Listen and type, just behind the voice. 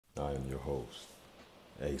I am your host,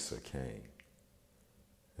 Asa Kane.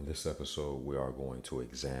 In this episode, we are going to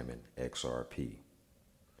examine XRP.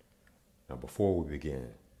 Now, before we begin,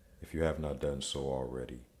 if you have not done so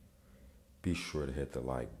already, be sure to hit the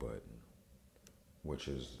like button, which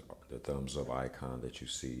is the thumbs up icon that you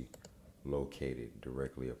see located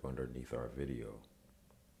directly up underneath our video,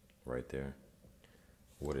 right there.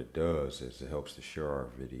 What it does is it helps to share our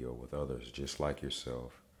video with others just like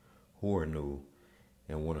yourself who are new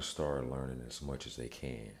and want to start learning as much as they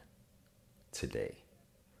can today.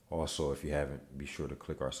 Also, if you haven't, be sure to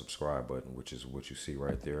click our subscribe button, which is what you see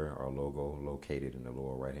right there, our logo located in the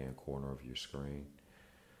lower right-hand corner of your screen.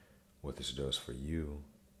 What this does for you,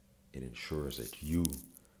 it ensures that you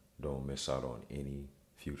don't miss out on any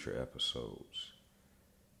future episodes.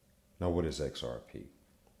 Now, what is XRP?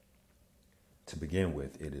 To begin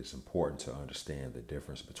with, it is important to understand the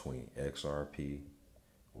difference between XRP,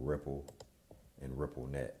 Ripple, and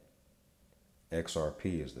RippleNet.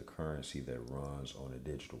 XRP is the currency that runs on a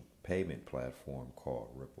digital payment platform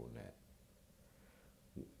called RippleNet,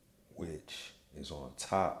 which is on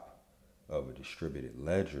top of a distributed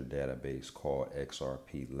ledger database called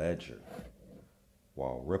XRP Ledger.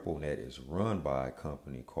 While RippleNet is run by a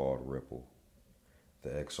company called Ripple, the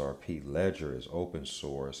XRP Ledger is open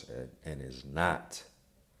source and is not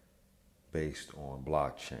based on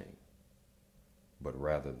blockchain, but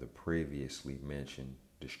rather the previously mentioned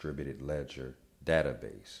distributed ledger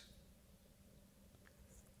database.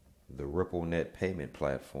 The RippleNet payment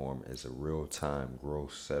platform is a real-time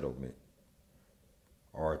gross settlement,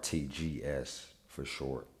 RTGS for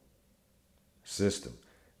short, system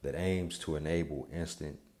that aims to enable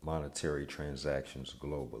instant monetary transactions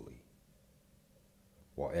globally.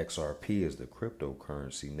 While XRP is the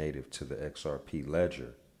cryptocurrency native to the XRP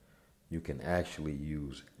Ledger, you can actually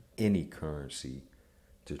use any currency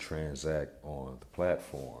to transact on the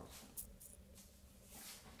platform.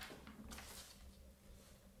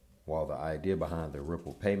 While the idea behind the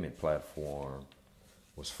Ripple payment platform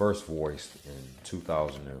was first voiced in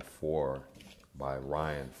 2004 by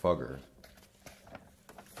Ryan Fugger,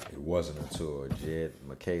 it wasn't until Jed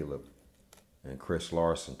McCaleb and Chris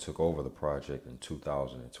Larson took over the project in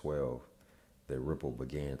 2012 that Ripple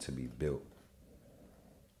began to be built.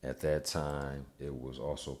 At that time, it was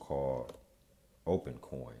also called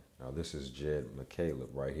OpenCoin. Now, this is Jed McCaleb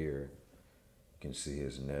right here. You can see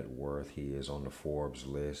his net worth. He is on the Forbes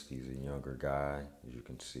list. He's a younger guy, as you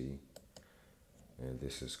can see. And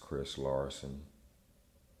this is Chris Larson,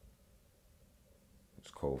 his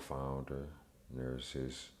co-founder. And there's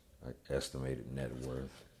his estimated net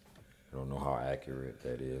worth. I don't know how accurate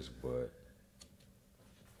that is, but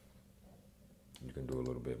you can do a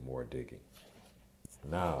little bit more digging.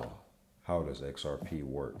 Now, how does XRP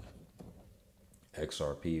work?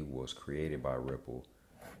 XRP was created by Ripple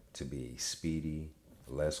to be a speedy,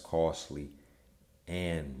 less costly,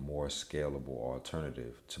 and more scalable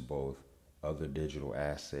alternative to both other digital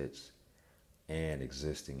assets and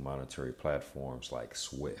existing monetary platforms like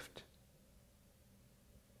Swift.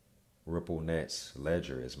 RippleNet's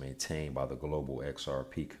ledger is maintained by the global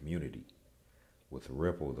XRP community, with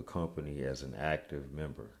Ripple, the company, as an active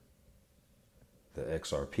member. The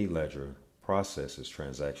XRP ledger processes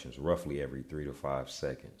transactions roughly every 3 to 5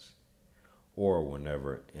 seconds, or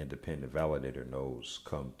whenever independent validator nodes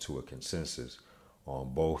come to a consensus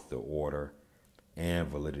on both the order and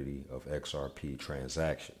validity of XRP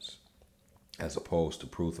transactions, as opposed to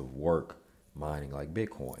proof of work mining like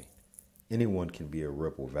Bitcoin. Anyone can be a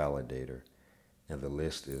Ripple validator, and the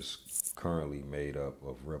list is currently made up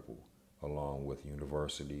of Ripple, along with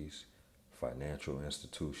universities, financial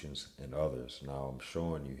institutions, and others. Now, I'm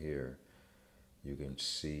showing you here, you can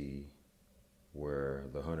see where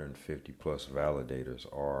the 150 plus validators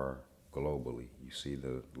are globally. You see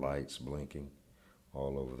the lights blinking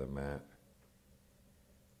all over the map.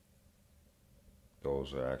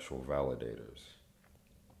 Those are actual validators.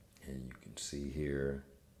 And you can see here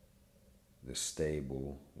the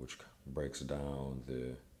stable, which breaks down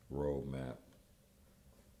the roadmap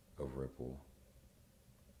of Ripple.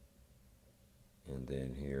 And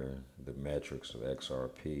then here, the metrics of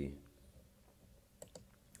XRP.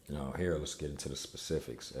 Now here, let's get into the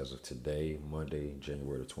specifics. As of today, Monday,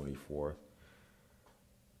 January the 24th,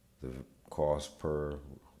 the cost per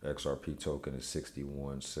XRP token is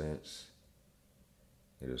 61 cents.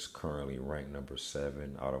 It is currently ranked number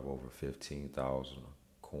 7 out of over 15,000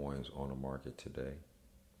 coins on the market today.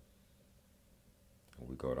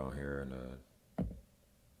 We go down here in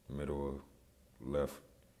the middle left,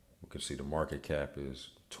 we can see the market cap is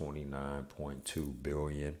 29.2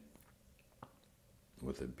 billion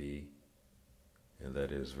with a B, and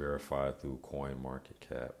that is verified through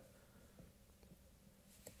CoinMarketCap.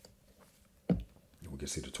 We can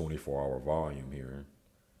see the 24-hour volume here.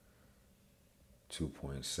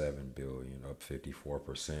 2.7 billion, up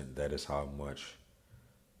 54%. That is how much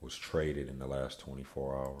was traded in the last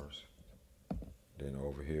 24 hours. Then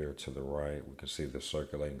over here to the right, we can see the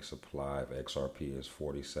circulating supply of XRP is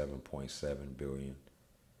 47.7 billion.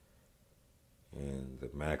 And the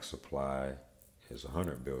max supply is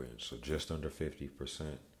 100 billion. So just under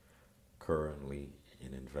 50% currently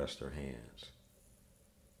in investor hands.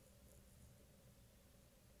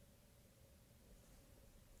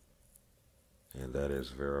 And that is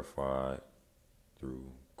verified through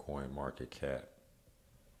CoinMarketCap.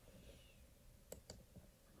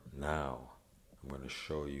 Now, I'm going to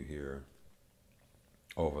show you here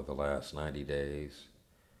over the last 90 days,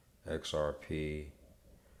 XRP,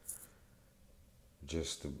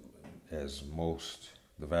 as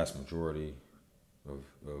the vast majority of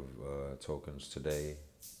tokens today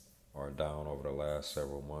are down over the last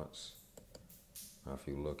several months. Now, if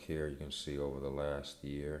you look here, you can see over the last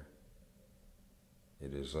year,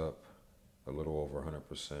 it is up a little over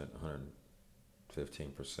 100%,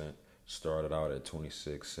 115%. Started out at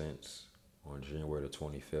 26 cents on January the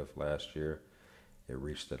 25th last year. It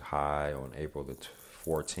reached a high on April the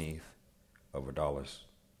 14th of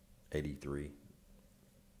 $1.83.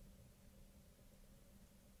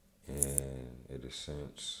 And it has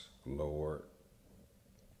since lowered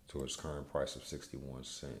to its current price of 61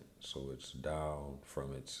 cents. So it's down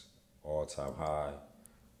from its all-time high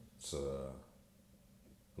to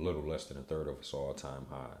a little less than a third of its all-time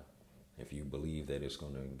high. If you believe that it's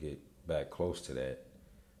going to get back close to that,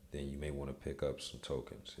 then you may want to pick up some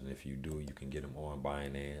tokens. And if you do, you can get them on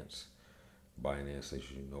Binance. Binance, as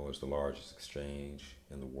you know, is the largest exchange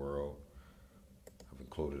in the world. I've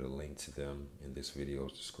included a link to them in this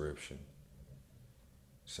video's description.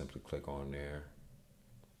 Simply click on there.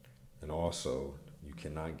 And also, you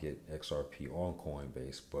cannot get XRP on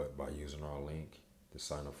Coinbase, but by using our link to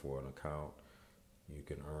sign up for an account, you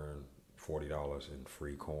can earn $40 in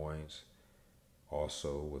free coins.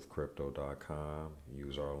 Also, with Crypto.com,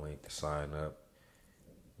 use our link to sign up.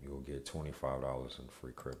 You'll get $25 in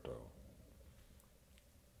free crypto.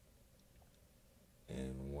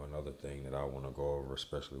 And one other thing that I want to go over,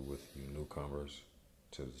 especially with you newcomers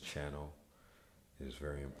to the channel, it is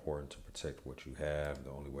very important to protect what you have.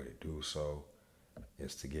 The only way to do so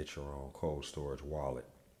is to get your own cold storage wallet.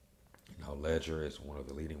 Now, Ledger is one of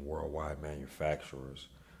the leading worldwide manufacturers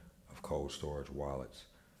of cold storage wallets.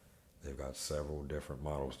 They've got several different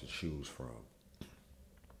models to choose from.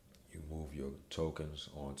 You move your tokens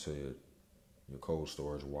onto your cold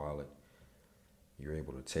storage wallet. You're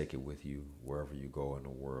able to take it with you wherever you go in the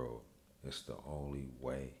world. It's the only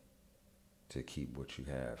way to keep what you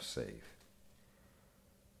have safe.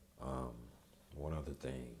 One other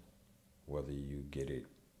thing, whether you get it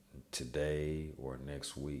today or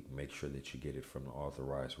next week, make sure that you get it from the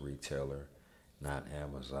authorized retailer, not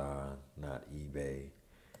Amazon, not eBay,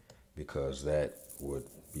 because that would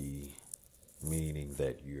be meaning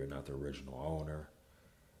that you're not the original owner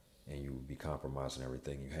and you would be compromising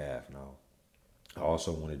everything you have. Now, I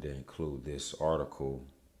also wanted to include this article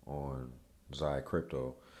on Xi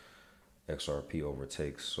Crypto. XRP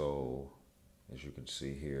overtakes SOL, as you can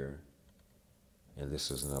see here. And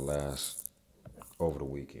this is over the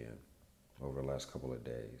weekend, over the last couple of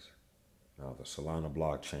days. Now, the Solana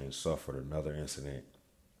blockchain suffered another incident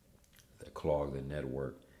that clogged the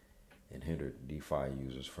network and hindered DeFi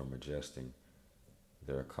users from adjusting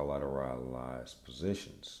their collateralized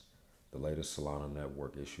positions. The latest Solana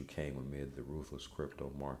network issue came amid the ruthless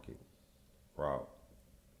crypto market rout,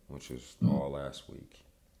 which was all last week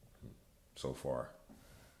so far.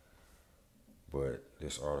 But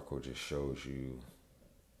this article just shows you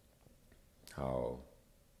how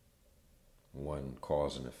one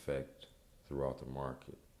cause and effect throughout the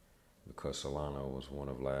market, because Solana was one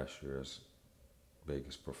of last year's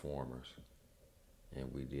biggest performers.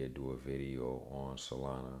 And we did do a video on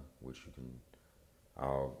Solana, which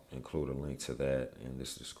I'll include a link to that in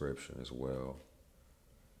this description as well.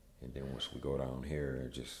 And then once we go down here,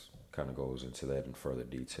 it just kind of goes into that in further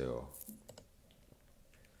detail.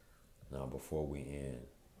 Now, before we end,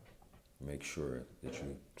 make sure that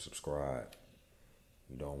you subscribe.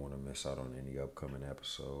 You don't want to miss out on any upcoming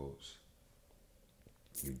episodes.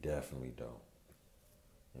 You definitely don't.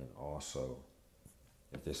 And also,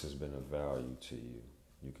 if this has been of value to you,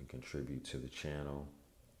 you can contribute to the channel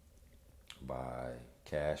by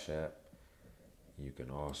Cash App. You can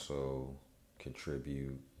also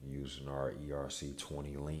contribute using our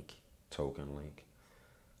ERC20 link, token link.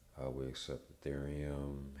 We accept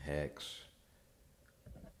Ethereum, Hex,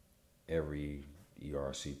 every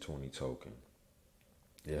ERC20 token.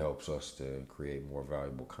 It helps us to create more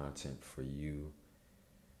valuable content for you.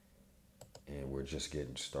 And we're just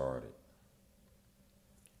getting started.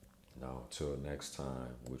 Now, until next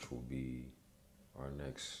time, which will be our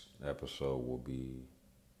next episode will be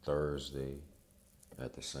Thursday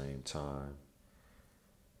at the same time.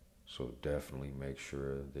 So definitely make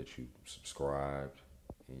sure that you subscribed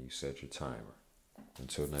and you set your timer.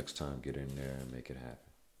 Until next time, get in there and make it happen.